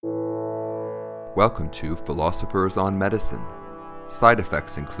Welcome to Philosophers on Medicine. Side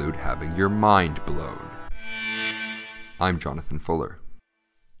effects include having your mind blown. I'm Jonathan Fuller.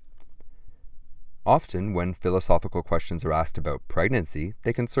 Often, when philosophical questions are asked about pregnancy,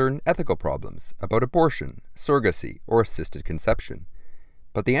 they concern ethical problems about abortion, surrogacy, or assisted conception.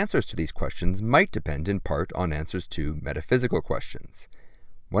 But the answers to these questions might depend in part on answers to metaphysical questions.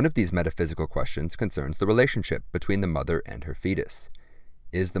 One of these metaphysical questions concerns the relationship between the mother and her fetus.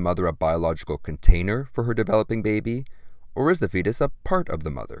 Is the mother a biological container for her developing baby, or is the fetus a part of the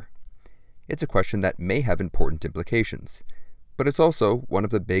mother? It's a question that may have important implications, but it's also one of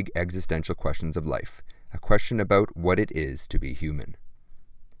the big existential questions of life, a question about what it is to be human.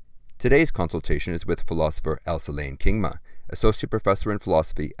 Today's consultation is with philosopher Else-Elaine Kingma, Associate Professor in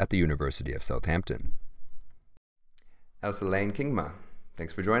Philosophy at the University of Southampton. Else-Elaine Kingma,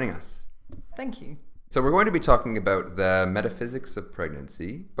 thanks for joining us. Thank you. So we're going to be talking about the metaphysics of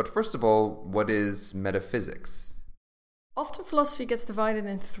pregnancy, but first of all, what is metaphysics? Often philosophy gets divided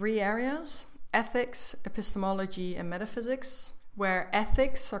in three areas: ethics, epistemology, and metaphysics, where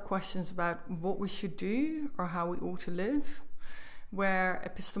ethics are questions about what we should do or how we ought to live, where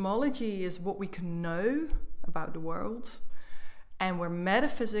epistemology is what we can know about the world, and where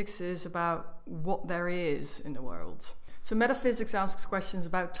metaphysics is about what there is in the world. So metaphysics asks questions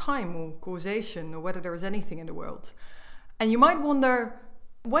about time or causation or whether there is anything in the world. And you might wonder,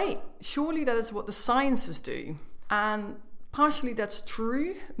 wait, surely that is what the sciences do. And partially that's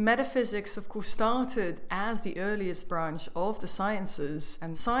true. Metaphysics, of course, started as the earliest branch of the sciences,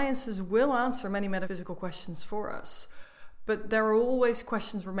 and sciences will answer many metaphysical questions for us. But there are always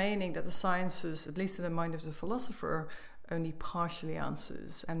questions remaining that the sciences, at least in the mind of the philosopher, only partially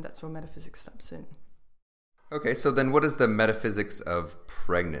answers, and that's where metaphysics steps in. Okay, so then what is the metaphysics of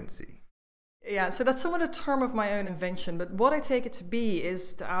pregnancy? Yeah, so that's somewhat a term of my own invention, but what I take it to be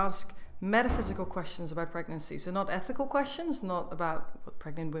is to ask metaphysical questions about pregnancy. So not ethical questions, not about what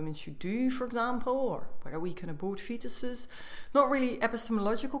pregnant women should do, for example, or whether we can abort fetuses. Not really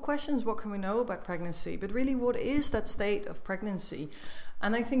epistemological questions, what can we know about pregnancy, but really what is that state of pregnancy?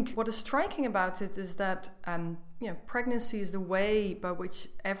 And I think what is striking about it is that pregnancy is the way by which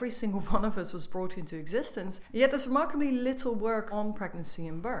every single one of us was brought into existence. Yet there's remarkably little work on pregnancy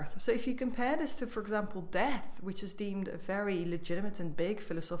and birth. So if you compare this to, for example, death, which is deemed a very legitimate and big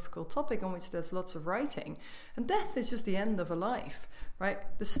philosophical topic on which there's lots of writing, and death is just the end of a life, right?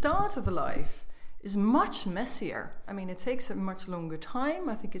 The start of a life is much messier. I mean, it takes a much longer time.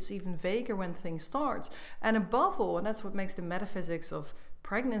 I think it's even vaguer when things start. And above all, and that's what makes the metaphysics of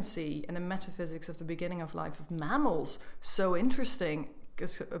pregnancy and the metaphysics of the beginning of life of mammals so interesting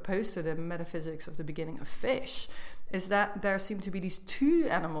as opposed to the metaphysics of the beginning of fish, is that there seem to be these two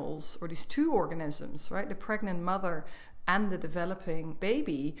animals or these two organisms, right? The pregnant mother and the developing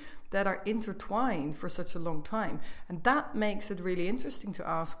baby that are intertwined for such a long time. And that makes it really interesting to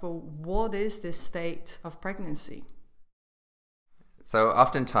ask, well, what is this state of pregnancy? So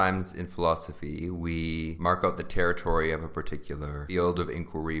oftentimes in philosophy, we mark out the territory of a particular field of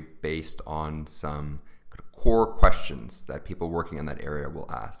inquiry based on some core questions that people working in that area will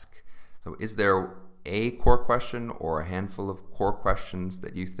ask. So is there a core question or a handful of core questions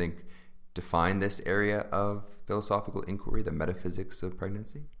that you think define this area of philosophical inquiry, the metaphysics of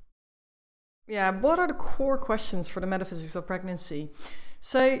pregnancy? Yeah, what are the core questions for the metaphysics of pregnancy?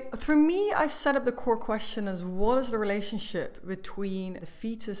 So for me, I've set up the core question as what is the relationship between the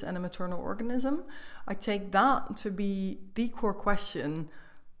fetus and a maternal organism? I take that to be the core question,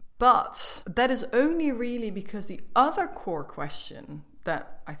 but that is only really because the other core question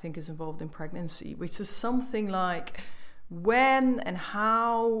that I think is involved in pregnancy, which is something like, when and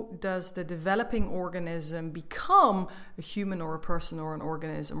how does the developing organism become a human or a person or an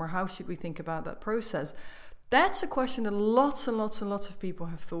organism, or how should we think about that process? That's a question that lots and lots and lots of people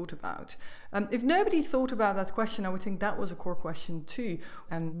have thought about. If nobody thought about that question, I would think that was a core question too.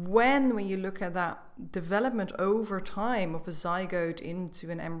 And when you look at that development over time of a zygote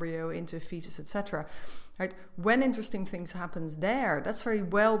into an embryo, into a fetus, etc., right, when interesting things happens there, that's very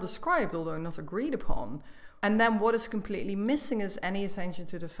well described, although not agreed upon. And then what is completely missing is any attention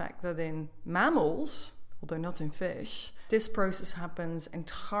to the fact that in mammals, although not in fish, this process happens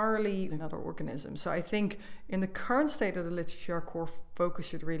entirely in other organisms. So I think in the current state of the literature, our core focus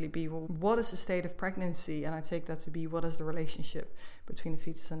should really be, well, what is the state of pregnancy? And I take that to be, what is the relationship between the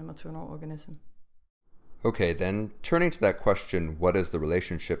fetus and the maternal organism? Okay, then turning to that question, what is the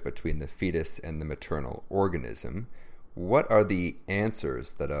relationship between the fetus and the maternal organism? What are the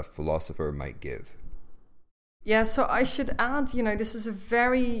answers that a philosopher might give? Yeah, so I should add, this is a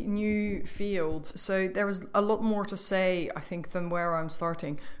very new field. So there is a lot more to say, I think, than where I'm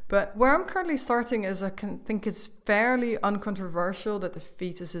starting. But where I'm currently starting is I think it's fairly uncontroversial that the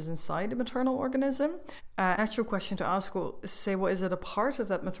fetus is inside the maternal organism. Actual question to ask is to say, well, is it a part of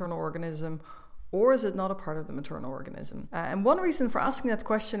that maternal organism? Or is it not a part of the maternal organism? And one reason for asking that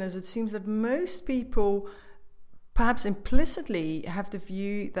question is it seems that most people perhaps implicitly have the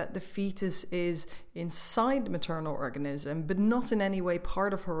view that the fetus is inside the maternal organism, but not in any way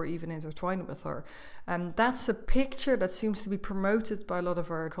part of her or even intertwined with her. And that's a picture that seems to be promoted by a lot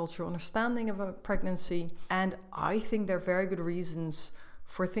of our cultural understanding of a pregnancy. And I think there are very good reasons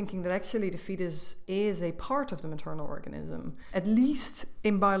for thinking that actually the fetus is a part of the maternal organism, at least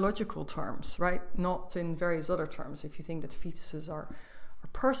in biological terms, right? Not in various other terms. If you think that fetuses are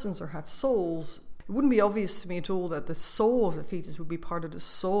persons or have souls, it wouldn't be obvious to me at all that the soul of the fetus would be part of the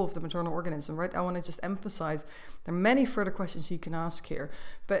soul of the maternal organism, right? I want to just emphasize there are many further questions you can ask here.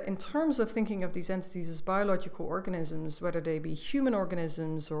 But in terms of thinking of these entities as biological organisms, whether they be human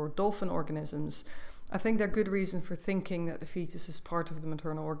organisms or dolphin organisms, I think there are good reason for thinking that the fetus is part of the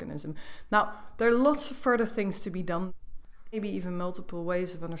maternal organism. Now, there are lots of further things to be done. Maybe even multiple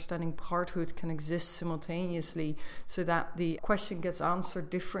ways of understanding parthood can exist simultaneously so that the question gets answered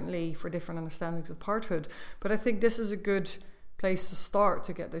differently for different understandings of parthood. But I think this is a good place to start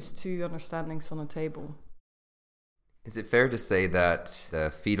to get those two understandings on the table. Is it fair to say that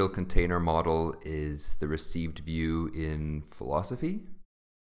the fetal container model is the received view in philosophy?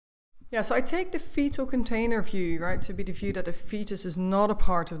 Yeah, so I take the fetal container view, right, to be the view that the fetus is not a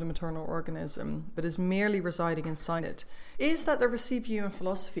part of the maternal organism, but is merely residing inside it. Is that the received view in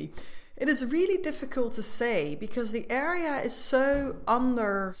philosophy? It is really difficult to say because the area is so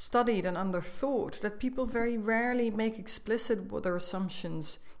understudied and underthought that people very rarely make explicit what their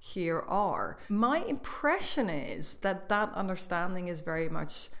assumptions here are. My impression is that that understanding is very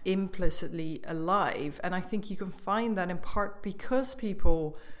much implicitly alive, and I think you can find that in part because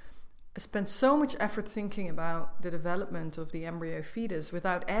people spend so much effort thinking about the development of the embryo fetus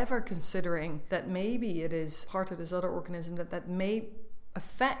without ever considering that maybe it is part of this other organism that may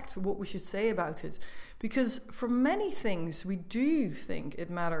affect what we should say about it. Because for many things, we do think it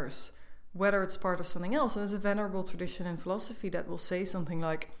matters whether it's part of something else. And there's a venerable tradition in philosophy that will say something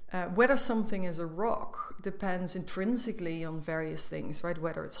like, whether something is a rock depends intrinsically on various things, right?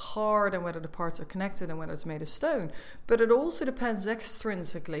 Whether it's hard and whether the parts are connected and whether it's made of stone. But it also depends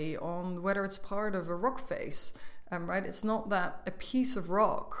extrinsically on whether it's part of a rock face, right? It's not that a piece of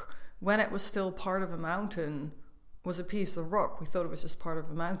rock, when it was still part of a mountain, was a piece of rock. We thought it was just part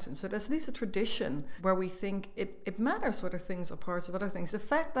of a mountain. So there's at least a tradition where we think it matters whether things are parts of other things. The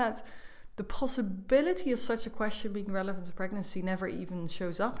fact that the possibility of such a question being relevant to pregnancy never even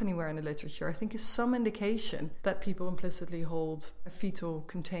shows up anywhere in the literature, I think is some indication that people implicitly hold a fetal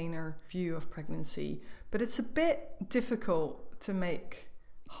container view of pregnancy. But it's a bit difficult to make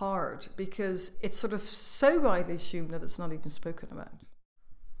hard because it's sort of so widely assumed that it's not even spoken about.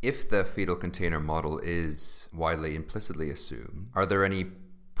 If the fetal container model is widely implicitly assumed, are there any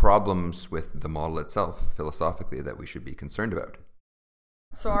problems with the model itself philosophically that we should be concerned about?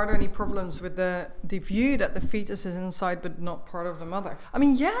 So are there any problems with the view that the fetus is inside but not part of the mother? I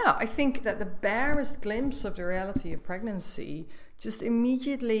mean, yeah, I think that the barest glimpse of the reality of pregnancy just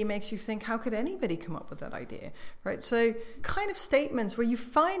immediately makes you think, how could anybody come up with that idea, right? So kind of statements where you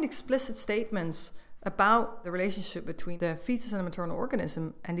find explicit statements about the relationship between the fetus and the maternal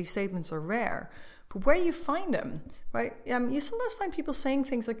organism, and these statements are rare. But where you find them, right? You sometimes find people saying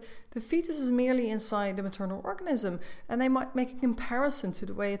things like the fetus is merely inside the maternal organism, and they might make a comparison to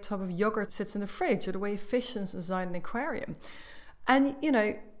the way a tub of yogurt sits in the fridge or the way a fish is inside an aquarium. And,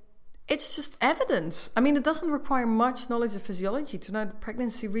 it's just evidence. I mean, it doesn't require much knowledge of physiology to know that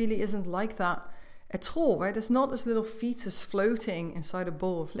pregnancy really isn't like that at all, right? It's not this little fetus floating inside a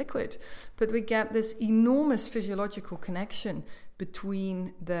bowl of liquid, but we get this enormous physiological connection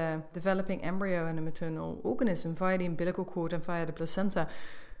between the developing embryo and the maternal organism via the umbilical cord and via the placenta,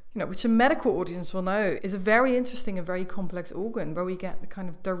 which a medical audience will know is a very interesting and very complex organ where we get the kind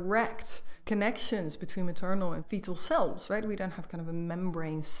of direct connections between maternal and fetal cells, right? We don't have kind of a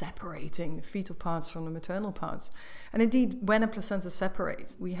membrane separating the fetal parts from the maternal parts. And indeed, when a placenta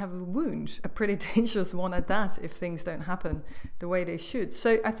separates, we have a wound, a pretty dangerous one at that, if things don't happen the way they should.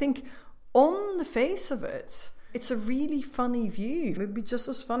 So I think on the face of it, it's a really funny view. It would be just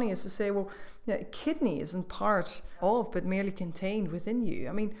as funny as to say, well, a kidney isn't part of, but merely contained within you.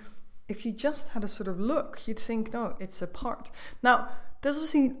 I mean, if you just had a sort of look, you'd think, no, it's a part. Now, There's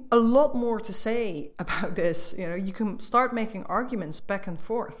obviously a lot more to say about this. You can start making arguments back and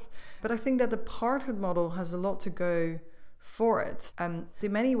forth. But I think that the parenthood model has a lot to go for it. In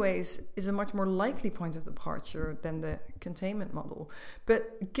many ways is a much more likely point of departure than the containment model.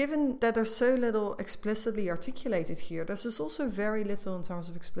 But given that there's so little explicitly articulated here, there's also very little in terms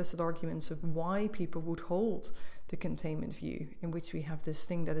of explicit arguments of why people would hold the containment view, in which we have this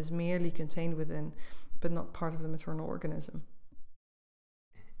thing that is merely contained within, but not part of the maternal organism.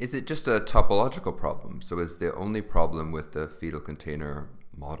 Is it just a topological problem? So is the only problem with the fetal container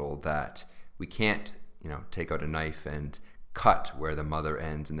model that we can't, take out a knife and cut where the mother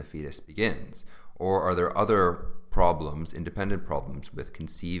ends and the fetus begins? Or are there other problems, independent problems, with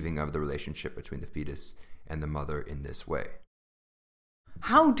conceiving of the relationship between the fetus and the mother in this way?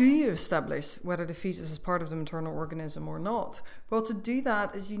 How do you establish whether the fetus is part of the maternal organism or not? Well, to do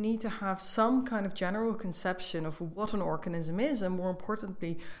that is you need to have some kind of general conception of what an organism is, and more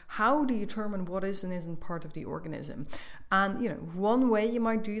importantly, how do you determine what is and isn't part of the organism? And, one way you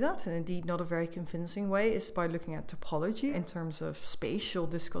might do that, and indeed not a very convincing way, is by looking at topology in terms of spatial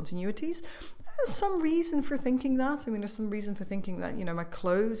discontinuities. There's some reason for thinking that. There's some reason for thinking that, my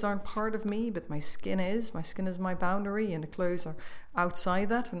clothes aren't part of me, but my skin is. My skin is my boundary, and the clothes are outside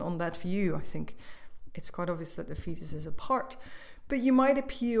that. And on that view, I think it's quite obvious that the fetus is a part. But you might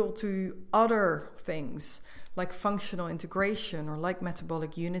appeal to other things, like functional integration, or like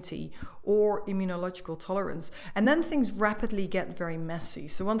metabolic unity, or immunological tolerance. And then things rapidly get very messy.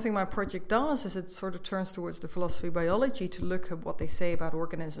 So one thing my project does is it sort of turns towards the philosophy of biology to look at what they say about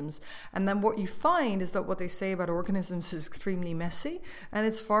organisms. And then what you find is that what they say about organisms is extremely messy, and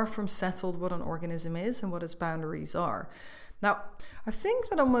it's far from settled what an organism is and what its boundaries are. Now, I think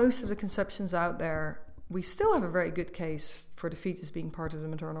that on most of the conceptions out there, we still have a very good case for the fetus being part of the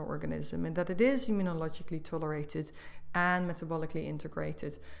maternal organism, in that it is immunologically tolerated and metabolically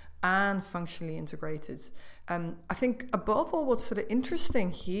integrated and functionally integrated. I think above all, what's sort of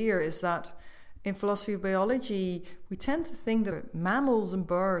interesting here is that in philosophy of biology, we tend to think that mammals and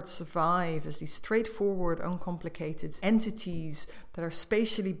birds survive as these straightforward, uncomplicated entities that are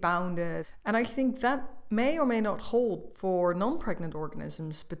spatially bounded. And I think that may or may not hold for non-pregnant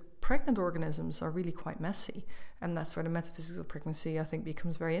organisms, but pregnant organisms are really quite messy. And that's where the metaphysics of pregnancy, I think,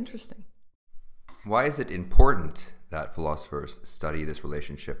 becomes very interesting. Why is it important that philosophers study this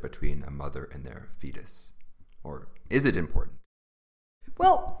relationship between a mother and their fetus? Or is it important?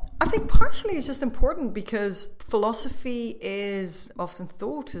 Well, I think partially it's just important because philosophy is often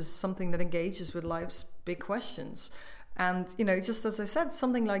thought as something that engages with life's big questions. And, just as I said,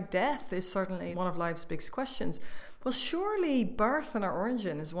 something like death is certainly one of life's big questions. Well, surely birth and our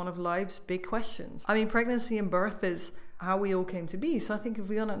origin is one of life's big questions. Pregnancy and birth is how we all came to be. So I think if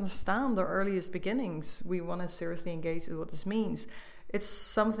we want to understand our earliest beginnings, we want to seriously engage with what this means. It's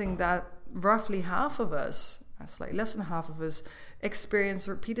something that roughly half of us, slightly less than half of us, experience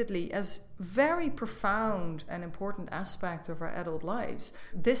repeatedly as very profound and important aspect of our adult lives.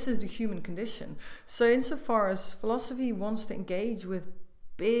 This is the human condition. So insofar as philosophy wants to engage with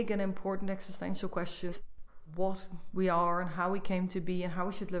big and important existential questions, what we are and how we came to be and how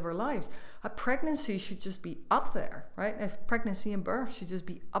we should live our lives, a pregnancy should just be up there, right? As pregnancy and birth should just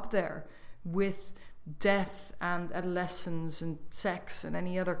be up there with death and adolescence and sex and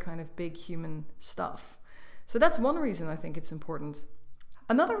any other kind of big human stuff. So that's one reason I think it's important.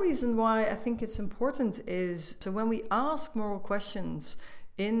 Another reason why I think it's important is, so when we ask moral questions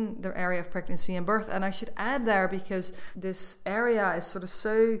in the area of pregnancy and birth, and I should add there, because this area is sort of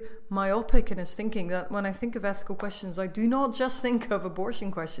so myopic in its thinking, that when I think of ethical questions, I do not just think of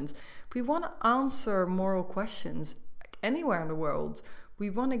abortion questions. If we want to answer moral questions anywhere in the world, we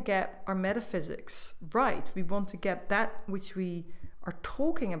want to get our metaphysics right. We want to get that which we are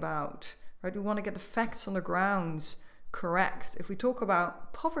talking about right? We want to get the facts on the grounds correct. If we talk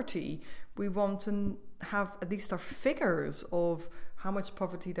about poverty, we want to have at least our figures of how much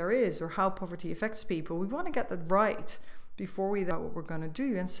poverty there is or how poverty affects people. We want to get that right before we know what we're going to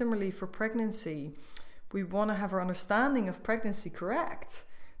do. And similarly for pregnancy, we want to have our understanding of pregnancy correct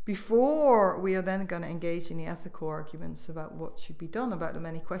before we are then going to engage in the ethical arguments about what should be done about the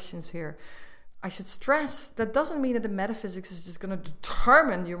many questions here. I should stress that doesn't mean that the metaphysics is just going to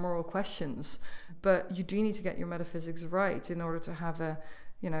determine your moral questions, but you do need to get your metaphysics right in order to have a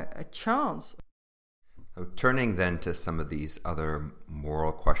chance. So turning then to some of these other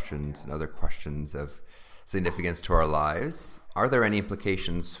moral questions and other questions of significance to our lives, are there any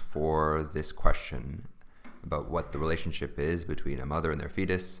implications for this question about what the relationship is between a mother and their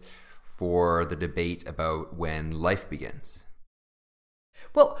fetus for the debate about when life begins?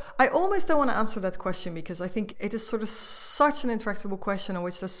 Well, I almost don't want to answer that question because I think it is sort of such an intractable question on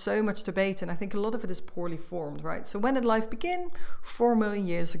which there's so much debate, and I think a lot of it is poorly formed, right? So when did life begin? 4 million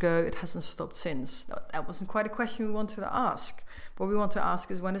years ago. It hasn't stopped since. No, that wasn't quite a question we wanted to ask. What we want to ask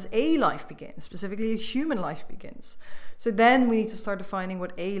is, when does a life begin? Specifically, a human life begins. So then we need to start defining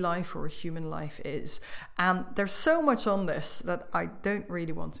what a life or a human life is. And there's so much on this that I don't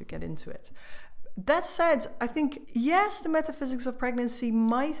really want to get into it. That said, I think, yes, the metaphysics of pregnancy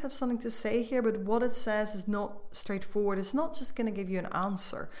might have something to say here, but what it says is not straightforward. It's not just going to give you an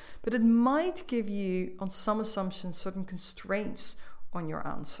answer, but it might give you, on some assumptions, certain constraints on your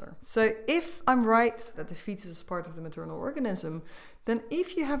answer. So if I'm right that the fetus is part of the maternal organism, then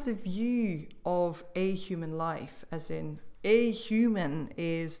if you have the view of a human life, as in a human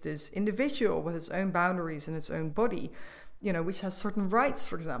is this individual with its own boundaries and its own body, which has certain rights,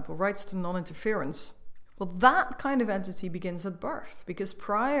 for example, rights to non-interference. Well, that kind of entity begins at birth, because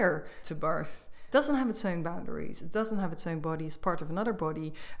prior to birth, it doesn't have its own boundaries, it doesn't have its own body, it's part of another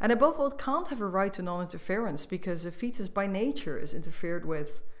body, and above all, it can't have a right to non-interference, because a fetus by nature is interfered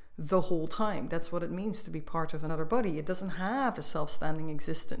with the whole time. That's what it means to be part of another body. It doesn't have a self-standing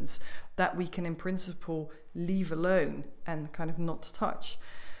existence that we can, in principle, leave alone and kind of not touch.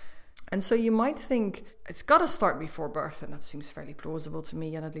 And so you might think it's got to start before birth, and that seems fairly plausible to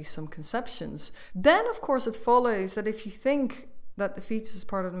me, and at least some conceptions. Then, of course, it follows that if you think that the fetus is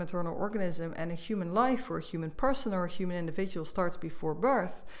part of the maternal organism and a human life or a human person or a human individual starts before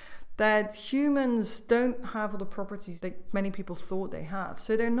birth, that humans don't have all the properties that many people thought they have.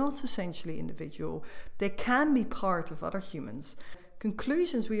 So they're not essentially individual. They can be part of other humans.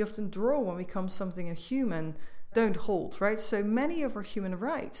 Conclusions we often draw when we become something a human don't hold, right? So many of our human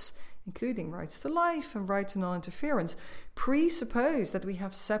rights, including rights to life and right to non-interference, presuppose that we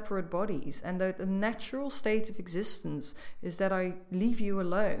have separate bodies and that the natural state of existence is that I leave you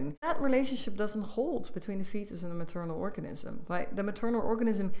alone. That relationship doesn't hold between the fetus and the maternal organism. Right? The maternal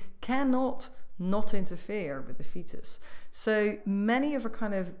organism cannot not interfere with the fetus. So many of the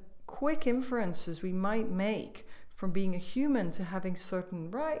kind of quick inferences we might make from being a human to having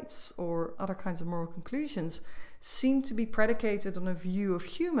certain rights or other kinds of moral conclusions seem to be predicated on a view of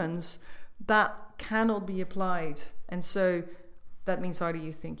humans that cannot be applied. And so that means either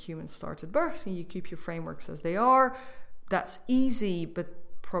you think humans start at birth and you keep your frameworks as they are, that's easy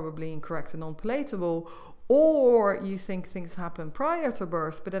but probably incorrect and non-palatable, or you think things happen prior to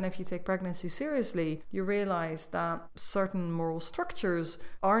birth, but then if you take pregnancy seriously, you realize that certain moral structures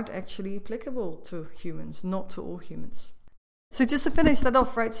aren't actually applicable to humans, not to all humans. So just to finish that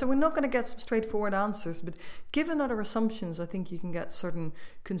off, right, so we're not going to get some straightforward answers, but given other assumptions, I think you can get certain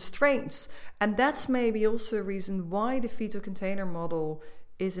constraints. And that's maybe also a reason why the fetal container model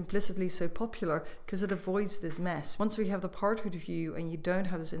is implicitly so popular, because it avoids this mess. Once we have the parthood view and you don't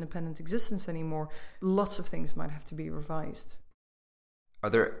have this independent existence anymore, lots of things might have to be revised.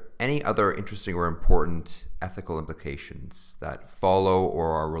 Are there any other interesting or important ethical implications that follow or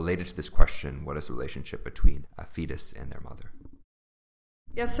are related to this question, what is the relationship between a fetus and their mother?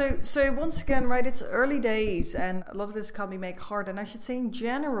 Yeah, so once again, right, it's early days and a lot of this can be made hard. And I should say in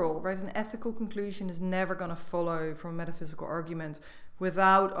general, right, an ethical conclusion is never going to follow from a metaphysical argument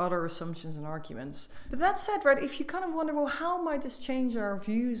without other assumptions and arguments. But that said, right, if you kind of wonder, well, how might this change our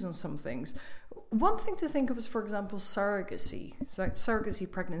views on some things? One thing to think of is, for example, surrogacy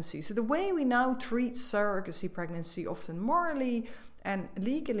pregnancy. So the way we now treat surrogacy pregnancy, often morally and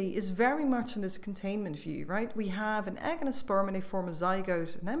legally, is very much in this containment view, right? We have an egg and a sperm and they form a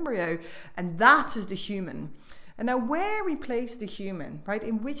zygote, an embryo, and that is the human. And now where we place the human, right,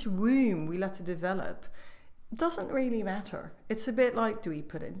 in which womb we let it develop, doesn't really matter. It's a bit like, do we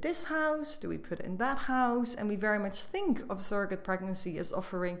put it in this house? Do we put it in that house? And we very much think of surrogate pregnancy as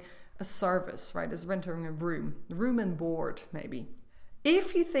offering a service, right, as renting a room and board, maybe.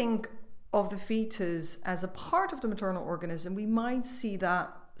 If you think of the fetus as a part of the maternal organism, we might see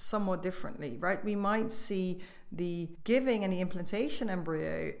that somewhat differently, right? We might see the giving and the implantation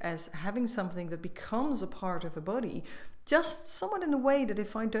embryo as having something that becomes a part of a body, just somewhat in the way that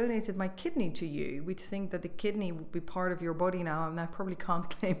if I donated my kidney to you, we'd think that the kidney would be part of your body now and I probably can't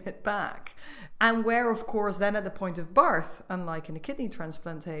claim it back. And where, of course, then at the point of birth, unlike in a kidney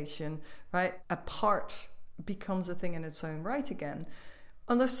transplantation, right, a part becomes a thing in its own right again.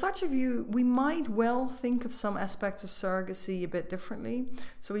 Under such a view, we might well think of some aspects of surrogacy a bit differently.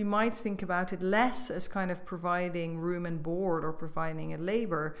 So we might think about it less as kind of providing room and board or providing a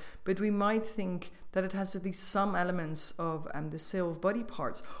labor, but we might think that it has at least some elements of the sale of body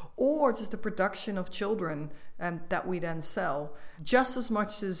parts or just the production of children that we then sell. Just as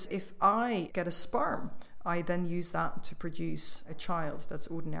much as if I get a sperm I then use that to produce a child that's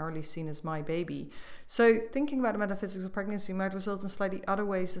ordinarily seen as my baby. So thinking about the metaphysics of pregnancy might result in slightly other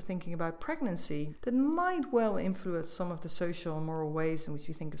ways of thinking about pregnancy that might well influence some of the social and moral ways in which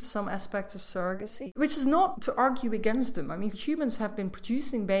we think of some aspects of surrogacy, which is not to argue against them. I mean, humans have been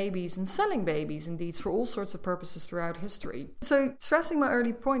producing babies and selling babies, indeed, for all sorts of purposes throughout history. So stressing my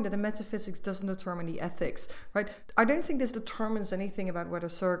early point that the metaphysics doesn't determine the ethics, right? I don't think this determines anything about whether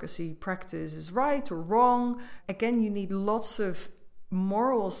surrogacy practice is right or wrong. Again, you need lots of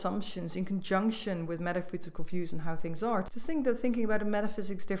moral assumptions in conjunction with metaphysical views on how things are. To think that thinking about the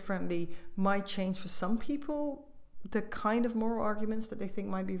metaphysics differently might change for some people the kind of moral arguments that they think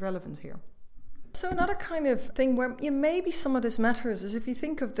might be relevant here. So another kind of thing where maybe some of this matters is if you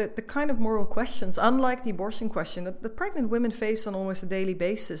think of the kind of moral questions, unlike the abortion question, that pregnant women face on almost a daily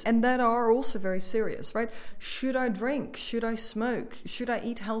basis, and that are also very serious, right? Should I drink? Should I smoke? Should I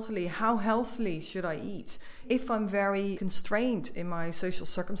eat healthily? How healthily should I eat? If I'm very constrained in my social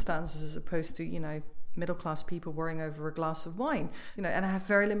circumstances as opposed to, middle-class people worrying over a glass of wine, and I have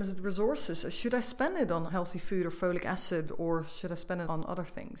very limited resources. Should I spend it on healthy food or folic acid, or should I spend it on other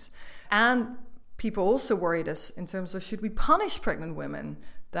things? And people also worried us in terms of, should we punish pregnant women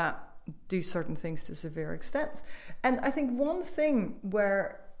that do certain things to a severe extent? And I think one thing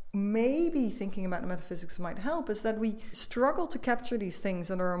where maybe thinking about the metaphysics might help is that we struggle to capture these things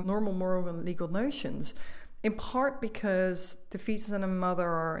under our normal moral and legal notions, in part because the fetus and the mother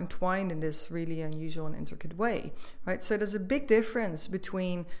are entwined in this really unusual and intricate way, right? So there's a big difference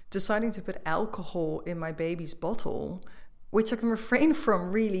between deciding to put alcohol in my baby's bottle, which I can refrain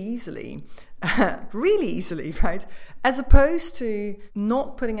from really easily, right? As opposed to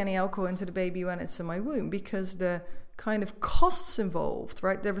not putting any alcohol into the baby when it's in my womb, because the kind of costs involved,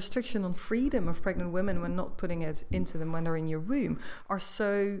 right? The restriction on freedom of pregnant women when not putting it into them when they're in your womb are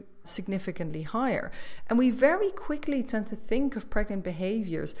so significantly higher. And we very quickly tend to think of pregnant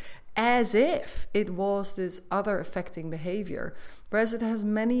behaviors as if it was this other affecting behavior, whereas it has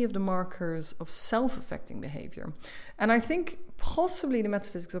many of the markers of self-affecting behavior. And I think possibly the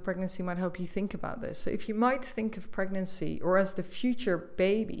metaphysics of pregnancy might help you think about this. So if you might think of pregnancy or as the future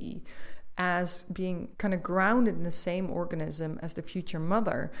baby as being kind of grounded in the same organism as the future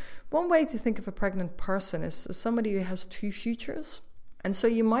mother, one way to think of a pregnant person is somebody who has two futures. And so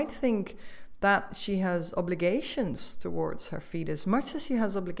you might think that she has obligations towards her fetus, much as she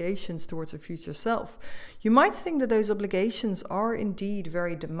has obligations towards her future self. You might think that those obligations are indeed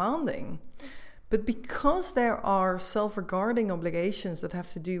very demanding, but because there are self-regarding obligations that have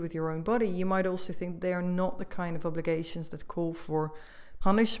to do with your own body, you might also think they are not the kind of obligations that call for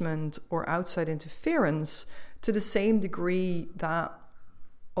punishment or outside interference to the same degree that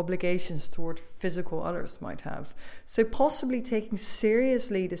obligations toward physical others might have. So possibly taking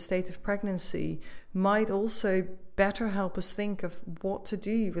seriously the state of pregnancy might also better help us think of what to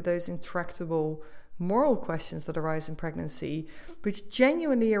do with those intractable moral questions that arise in pregnancy, which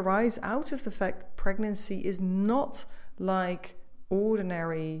genuinely arise out of the fact that pregnancy is not like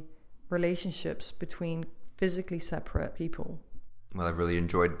ordinary relationships between physically separate people. Well, I've really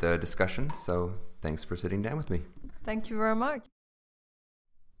enjoyed the discussion, so thanks for sitting down with me. Thank you very much.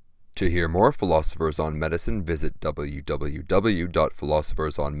 To hear more Philosophers on Medicine, visit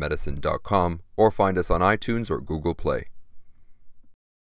www.philosophersonmedicine.com or find us on iTunes or Google Play.